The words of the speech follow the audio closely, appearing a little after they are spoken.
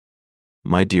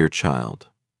My dear child,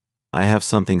 I have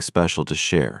something special to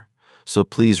share, so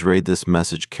please read this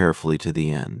message carefully to the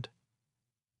end.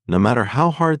 No matter how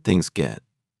hard things get,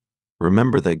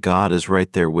 remember that God is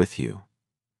right there with you.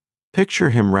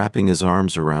 Picture Him wrapping His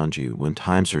arms around you when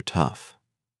times are tough.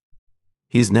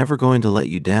 He's never going to let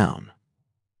you down.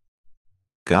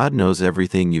 God knows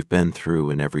everything you've been through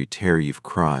and every tear you've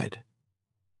cried.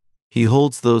 He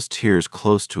holds those tears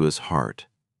close to His heart.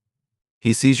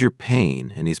 He sees your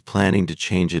pain and He's planning to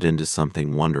change it into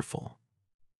something wonderful.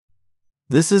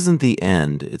 This isn't the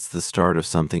end, it's the start of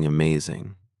something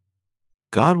amazing.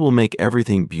 God will make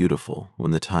everything beautiful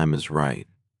when the time is right.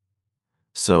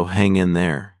 So hang in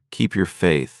there, keep your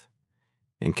faith,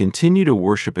 and continue to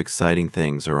worship. Exciting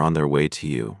things are on their way to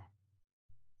you.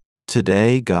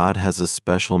 Today, God has a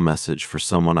special message for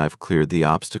someone. I've cleared the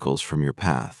obstacles from your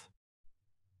path.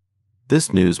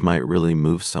 This news might really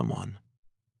move someone.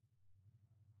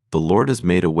 The Lord has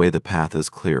made a way, the path is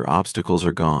clear, obstacles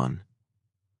are gone,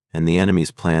 and the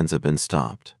enemy's plans have been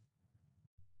stopped.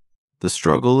 The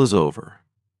struggle is over.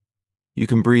 You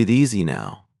can breathe easy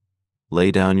now,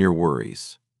 lay down your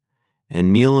worries,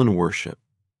 and kneel in worship,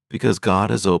 because God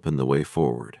has opened the way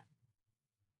forward.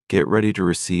 Get ready to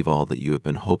receive all that you have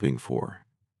been hoping for,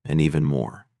 and even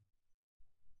more.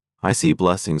 I see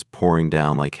blessings pouring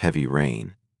down like heavy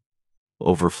rain,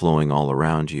 overflowing all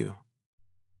around you.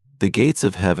 The gates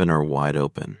of heaven are wide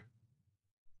open.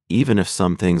 Even if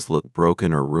some things look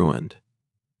broken or ruined,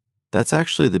 that's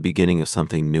actually the beginning of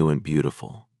something new and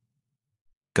beautiful.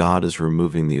 God is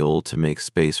removing the old to make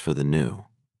space for the new.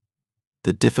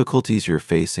 The difficulties you're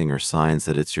facing are signs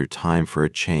that it's your time for a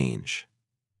change.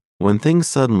 When things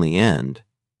suddenly end,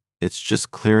 it's just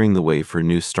clearing the way for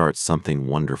new starts. Something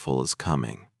wonderful is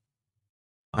coming.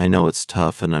 I know it's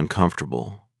tough and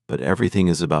uncomfortable, but everything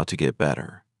is about to get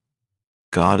better.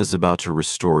 God is about to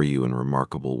restore you in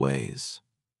remarkable ways.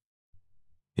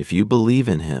 If you believe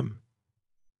in Him,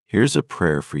 here's a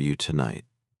prayer for you tonight.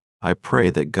 I pray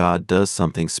that God does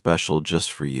something special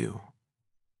just for you.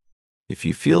 If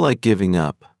you feel like giving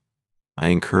up, I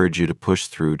encourage you to push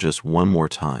through just one more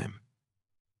time.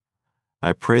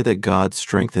 I pray that God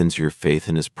strengthens your faith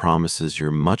in His promises.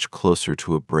 You're much closer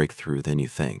to a breakthrough than you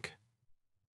think.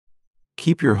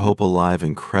 Keep your hope alive.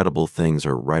 Incredible things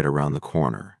are right around the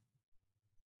corner.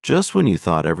 Just when you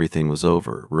thought everything was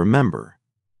over, remember,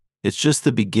 it's just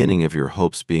the beginning of your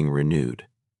hopes being renewed.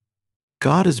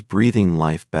 God is breathing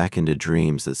life back into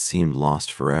dreams that seemed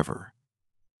lost forever.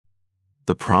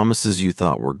 The promises you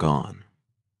thought were gone,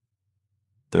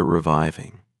 they're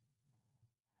reviving.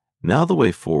 Now the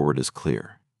way forward is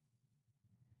clear.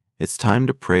 It's time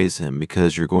to praise Him,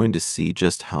 because you're going to see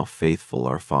just how faithful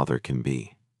our Father can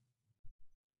be.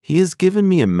 He has given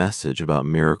me a message about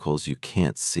miracles you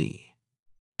can't see.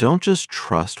 Don't just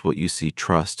trust what you see,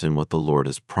 trust in what the Lord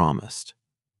has promised.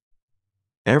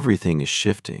 Everything is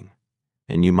shifting,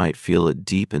 and you might feel it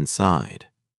deep inside,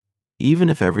 even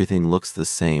if everything looks the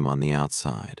same on the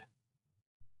outside.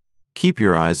 Keep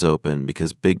your eyes open,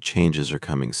 because big changes are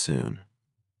coming soon.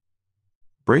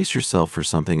 Brace yourself for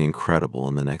something incredible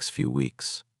in the next few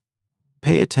weeks.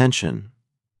 Pay attention.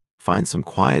 Find some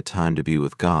quiet time to be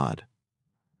with God,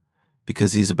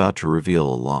 because He's about to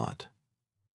reveal a lot.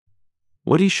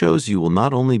 What He shows you will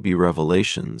not only be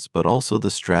revelations, but also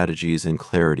the strategies and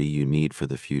clarity you need for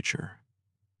the future.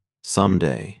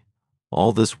 Someday,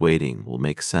 all this waiting will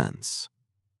make sense.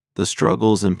 The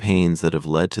struggles and pains that have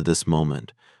led to this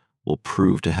moment will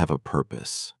prove to have a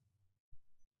purpose.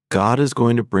 God is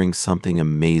going to bring something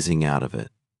amazing out of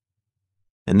it,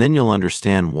 and then you'll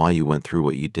understand why you went through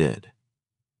what you did.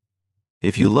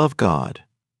 If you love God,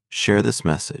 share this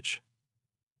message.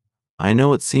 I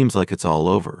know it seems like it's all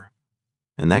over,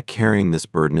 and that carrying this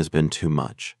burden has been too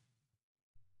much.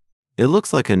 It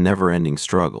looks like a never-ending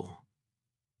struggle,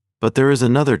 but there is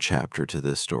another chapter to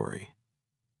this story.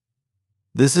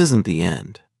 This isn't the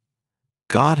end.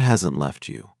 God hasn't left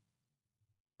you.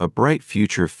 A bright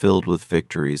future filled with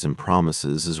victories and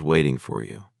promises is waiting for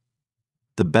you.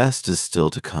 The best is still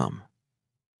to come.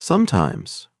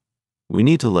 Sometimes, we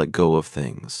need to let go of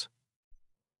things.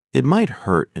 It might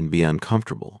hurt and be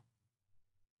uncomfortable,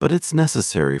 but it's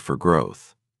necessary for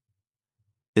growth.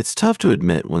 It's tough to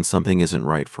admit when something isn't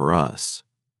right for us,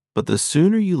 but the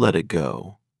sooner you let it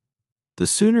go, the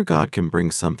sooner God can bring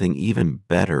something even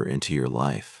better into your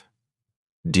life.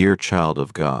 Dear child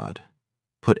of God,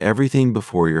 put everything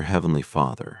before your Heavenly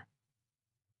Father.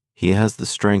 He has the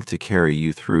strength to carry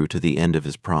you through to the end of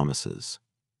His promises.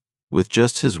 With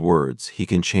just His words, He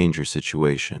can change your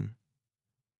situation.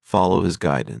 Follow His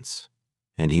guidance,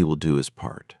 and He will do His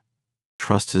part.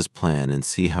 Trust His plan and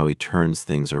see how He turns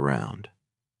things around.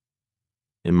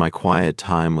 In my quiet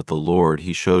time with the Lord,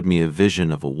 He showed me a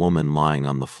vision of a woman lying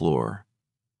on the floor,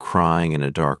 crying in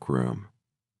a dark room.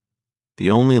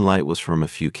 The only light was from a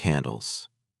few candles.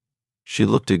 She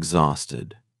looked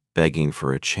exhausted, begging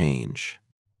for a change.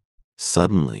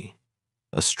 Suddenly,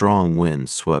 a strong wind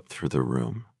swept through the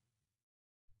room.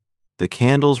 The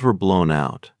candles were blown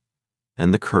out,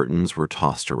 and the curtains were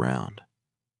tossed around.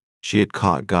 She had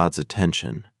caught God's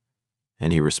attention,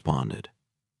 and He responded.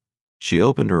 She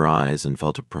opened her eyes and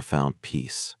felt a profound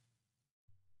peace.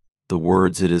 The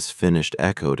words "it is finished"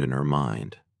 echoed in her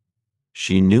mind.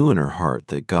 She knew in her heart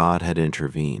that God had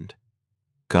intervened.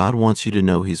 God wants you to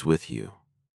know He's with you,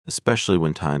 especially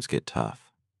when times get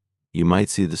tough. You might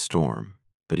see the storm,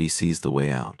 but He sees the way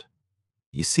out.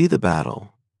 You see the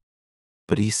battle,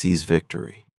 but He sees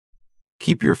victory.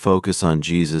 Keep your focus on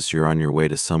Jesus. You're on your way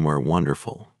to somewhere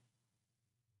wonderful.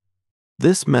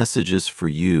 This message is for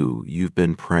you. You've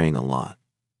been praying a lot,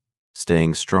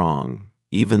 staying strong,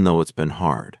 even though it's been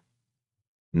hard.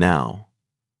 Now,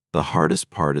 the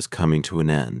hardest part is coming to an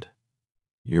end.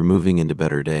 You're moving into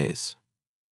better days.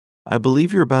 I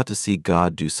believe you're about to see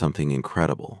God do something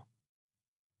incredible.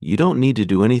 You don't need to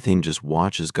do anything, just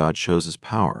watch as God shows His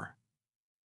power.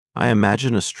 I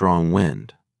imagine a strong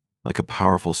wind, like a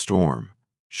powerful storm,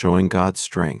 showing God's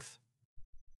strength.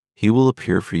 He will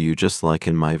appear for you just like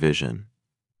in my vision.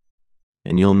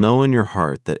 And you'll know in your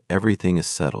heart that everything is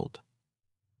settled.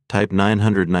 Type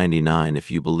 999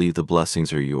 if you believe the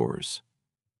blessings are yours.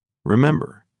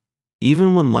 Remember,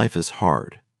 even when life is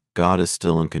hard, God is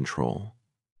still in control.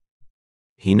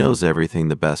 He knows everything,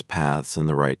 the best paths and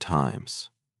the right times.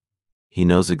 He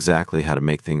knows exactly how to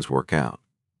make things work out.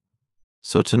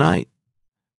 So tonight,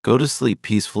 go to sleep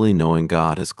peacefully knowing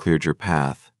God has cleared your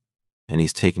path and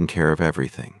He's taken care of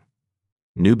everything.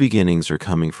 New beginnings are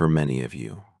coming for many of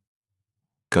you.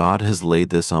 God has laid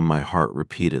this on my heart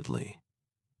repeatedly.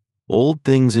 Old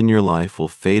things in your life will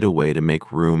fade away to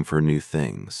make room for new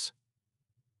things.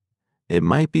 It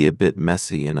might be a bit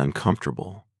messy and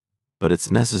uncomfortable, but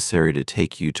it's necessary to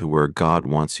take you to where God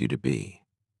wants you to be.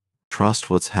 Trust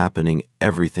what's happening.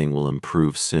 Everything will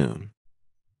improve soon.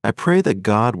 I pray that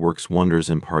God works wonders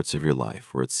in parts of your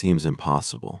life where it seems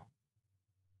impossible.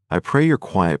 I pray your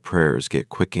quiet prayers get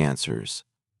quick answers,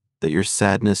 that your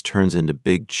sadness turns into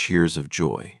big cheers of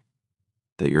joy,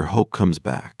 that your hope comes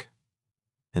back,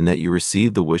 and that you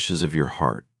receive the wishes of your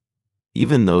heart,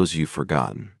 even those you've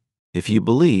forgotten. If you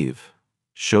believe,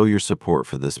 show your support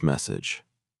for this message.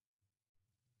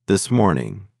 This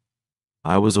morning,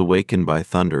 I was awakened by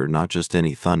thunder, not just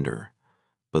any thunder,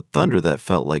 but thunder that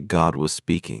felt like God was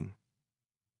speaking.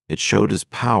 It showed His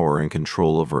power and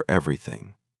control over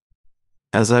everything.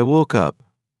 As I woke up,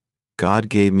 God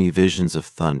gave me visions of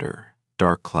thunder,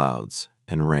 dark clouds,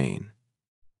 and rain.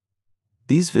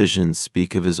 These visions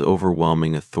speak of His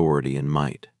overwhelming authority and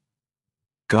might.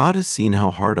 God has seen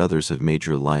how hard others have made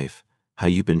your life, how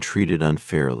you've been treated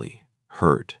unfairly,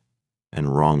 hurt,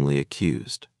 and wrongly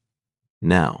accused.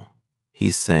 Now,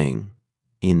 He's saying,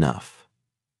 enough.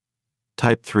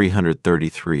 Type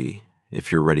 333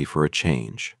 if you're ready for a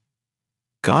change.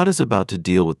 God is about to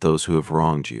deal with those who have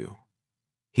wronged you.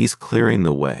 He's clearing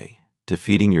the way,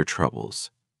 defeating your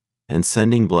troubles, and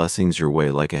sending blessings your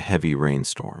way like a heavy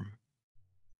rainstorm.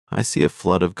 I see a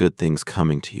flood of good things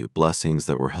coming to you, blessings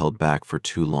that were held back for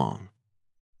too long.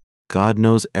 God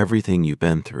knows everything you've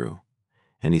been through,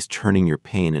 and He's turning your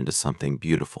pain into something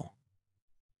beautiful.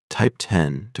 Type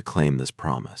 10 to claim this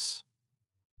promise.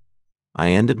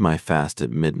 I ended my fast at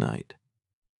midnight,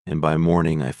 and by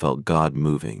morning I felt God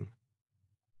moving.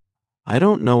 I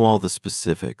don't know all the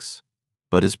specifics,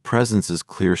 but His presence is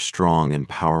clear, strong, and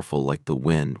powerful like the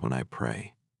wind when I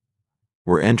pray.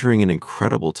 We're entering an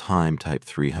incredible time, type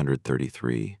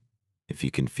 333, if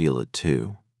you can feel it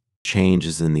too. Change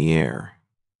is in the air,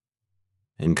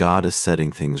 and God is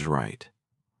setting things right.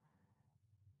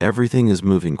 Everything is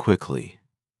moving quickly,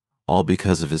 all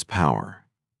because of His power.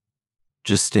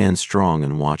 Just stand strong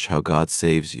and watch how God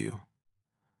saves you.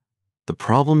 The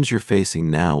problems you're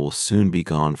facing now will soon be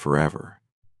gone forever.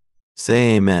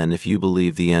 Say amen if you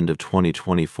believe the end of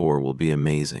 2024 will be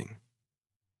amazing.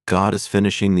 God is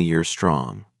finishing the year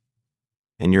strong,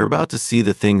 and you're about to see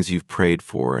the things you've prayed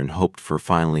for and hoped for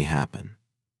finally happen.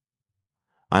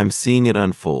 I'm seeing it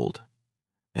unfold,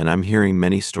 and I'm hearing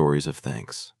many stories of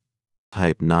thanks.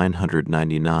 Type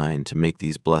 999 to make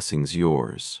these blessings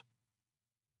yours.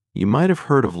 You might have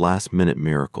heard of last-minute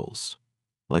miracles,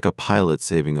 like a pilot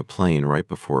saving a plane right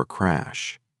before a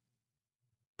crash.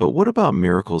 But what about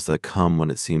miracles that come when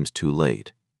it seems too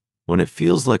late, when it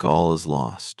feels like all is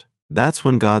lost? That's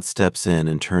when God steps in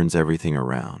and turns everything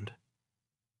around.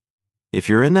 If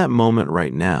you're in that moment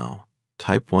right now,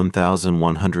 Type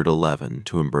 1111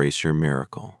 to embrace your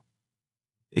miracle.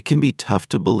 It can be tough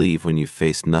to believe when you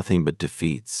face nothing but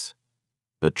defeats,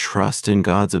 but trust in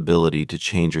God's ability to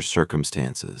change your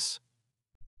circumstances.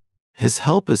 His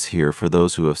help is here for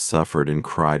those who have suffered and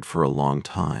cried for a long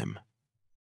time.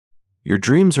 Your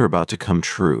dreams are about to come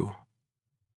true.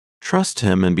 Trust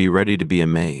Him and be ready to be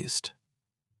amazed.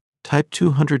 Type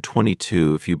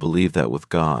 222 if you believe that with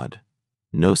God,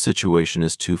 no situation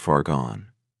is too far gone.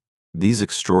 These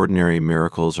extraordinary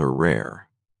miracles are rare,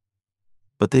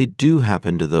 but they do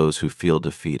happen to those who feel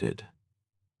defeated.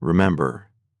 Remember,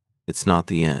 it's not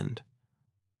the end.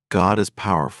 God is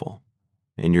powerful,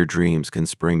 and your dreams can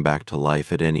spring back to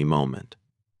life at any moment.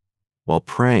 While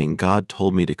praying, God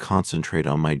told me to concentrate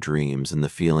on my dreams and the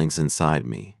feelings inside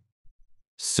me.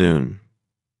 Soon,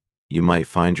 you might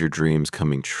find your dreams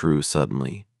coming true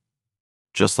suddenly,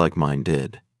 just like mine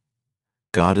did.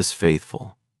 God is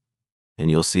faithful, and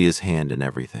you'll see His hand in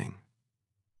everything.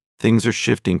 Things are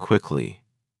shifting quickly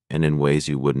and in ways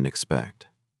you wouldn't expect.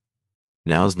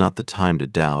 Now's not the time to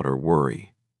doubt or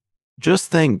worry. Just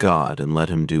thank God and let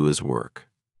Him do His work.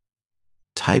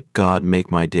 Type God,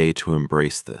 make my day to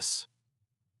embrace this.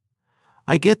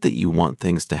 I get that you want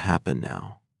things to happen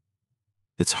now.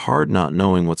 It's hard not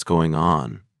knowing what's going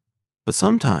on, but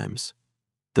sometimes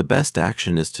the best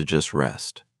action is to just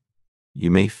rest.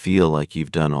 You may feel like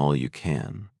you've done all you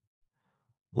can,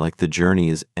 like the journey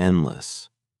is endless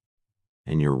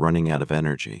and you're running out of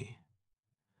energy.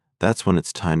 That's when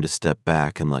it's time to step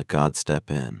back and let God step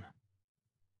in.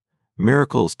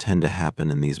 Miracles tend to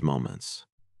happen in these moments.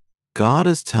 God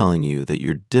is telling you that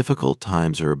your difficult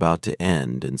times are about to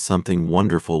end and something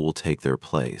wonderful will take their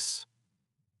place.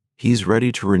 He's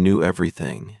ready to renew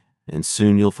everything, and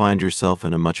soon you'll find yourself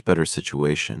in a much better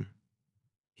situation.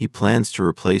 He plans to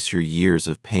replace your years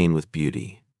of pain with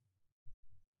beauty.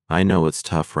 I know it's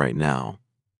tough right now,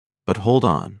 but hold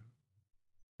on,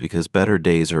 because better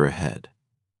days are ahead.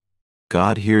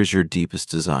 God hears your deepest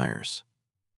desires.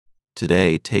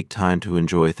 Today, take time to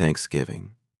enjoy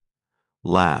Thanksgiving.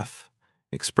 Laugh,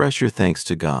 express your thanks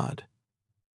to God,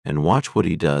 and watch what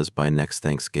He does by next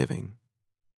Thanksgiving.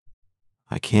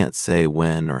 I can't say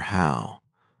when or how,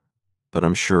 but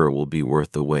I'm sure it will be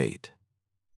worth the wait.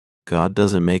 God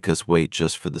doesn't make us wait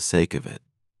just for the sake of it.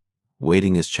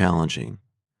 Waiting is challenging,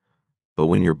 but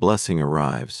when your blessing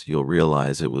arrives, you'll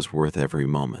realize it was worth every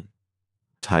moment.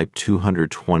 Type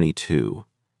 222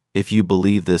 if you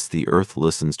believe this, the earth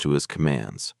listens to His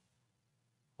commands.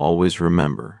 Always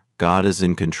remember, God is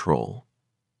in control.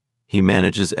 He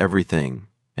manages everything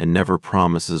and never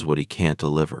promises what He can't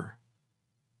deliver.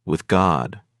 With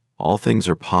God, all things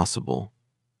are possible,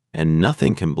 and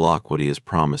nothing can block what He has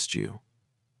promised you.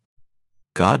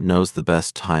 God knows the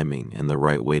best timing and the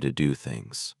right way to do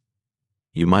things.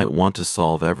 You might want to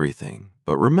solve everything,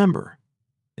 but remember,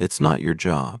 it's not your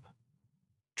job.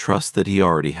 Trust that He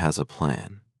already has a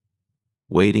plan.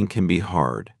 Waiting can be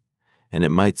hard, and it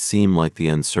might seem like the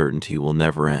uncertainty will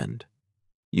never end.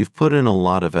 You've put in a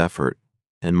lot of effort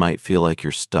and might feel like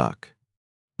you're stuck,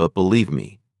 but believe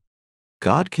me,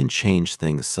 God can change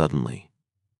things suddenly.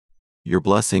 Your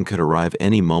blessing could arrive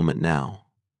any moment now,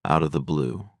 out of the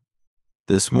blue.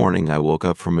 This morning I woke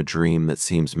up from a dream that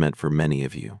seems meant for many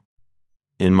of you.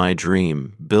 In my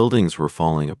dream, buildings were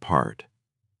falling apart.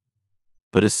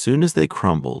 But as soon as they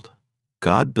crumbled,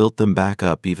 God built them back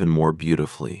up even more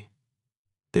beautifully.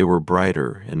 They were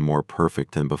brighter and more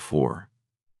perfect than before.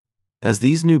 As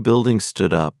these new buildings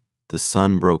stood up, the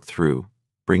sun broke through,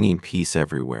 bringing peace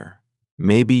everywhere.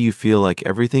 Maybe you feel like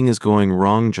everything is going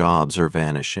wrong, jobs are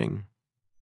vanishing,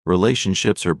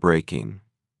 relationships are breaking,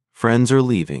 friends are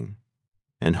leaving,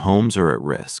 and homes are at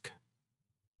risk.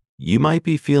 You might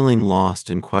be feeling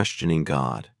lost and questioning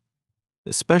God,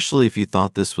 especially if you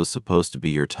thought this was supposed to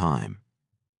be your time.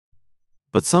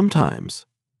 But sometimes,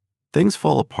 things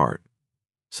fall apart,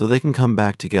 so they can come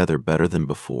back together better than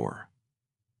before.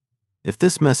 If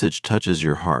this message touches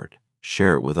your heart,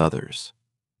 share it with others.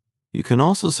 You can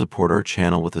also support our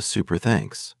channel with a super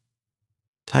thanks.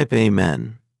 Type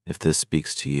Amen if this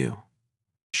speaks to you.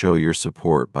 Show your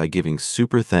support by giving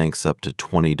super thanks up to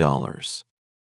 $20.